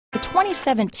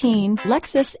2017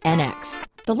 Lexus NX.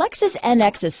 The Lexus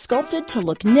NX is sculpted to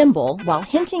look nimble while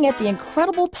hinting at the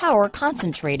incredible power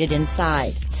concentrated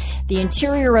inside. The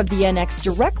interior of the NX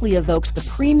directly evokes the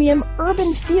premium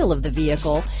urban feel of the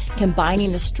vehicle,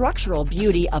 combining the structural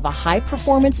beauty of a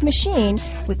high-performance machine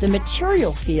with the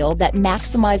material feel that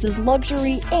maximizes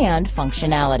luxury and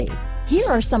functionality. Here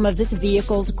are some of this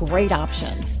vehicle's great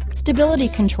options: stability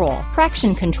control,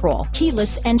 traction control,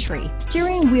 keyless entry,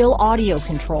 steering wheel audio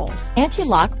controls,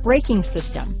 anti-lock braking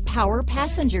system, power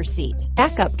passenger seat,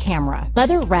 backup camera,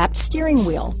 leather-wrapped steering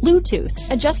wheel, Bluetooth,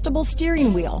 adjustable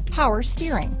steering wheel, power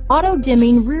steering,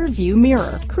 auto-dimming rear view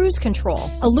mirror, cruise control,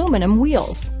 aluminum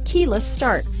wheels, keyless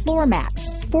start, floor mats,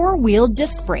 four-wheel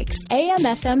disc brakes,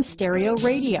 AM/FM stereo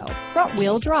radio,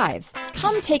 front-wheel drive.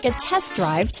 Come take a test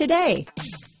drive today.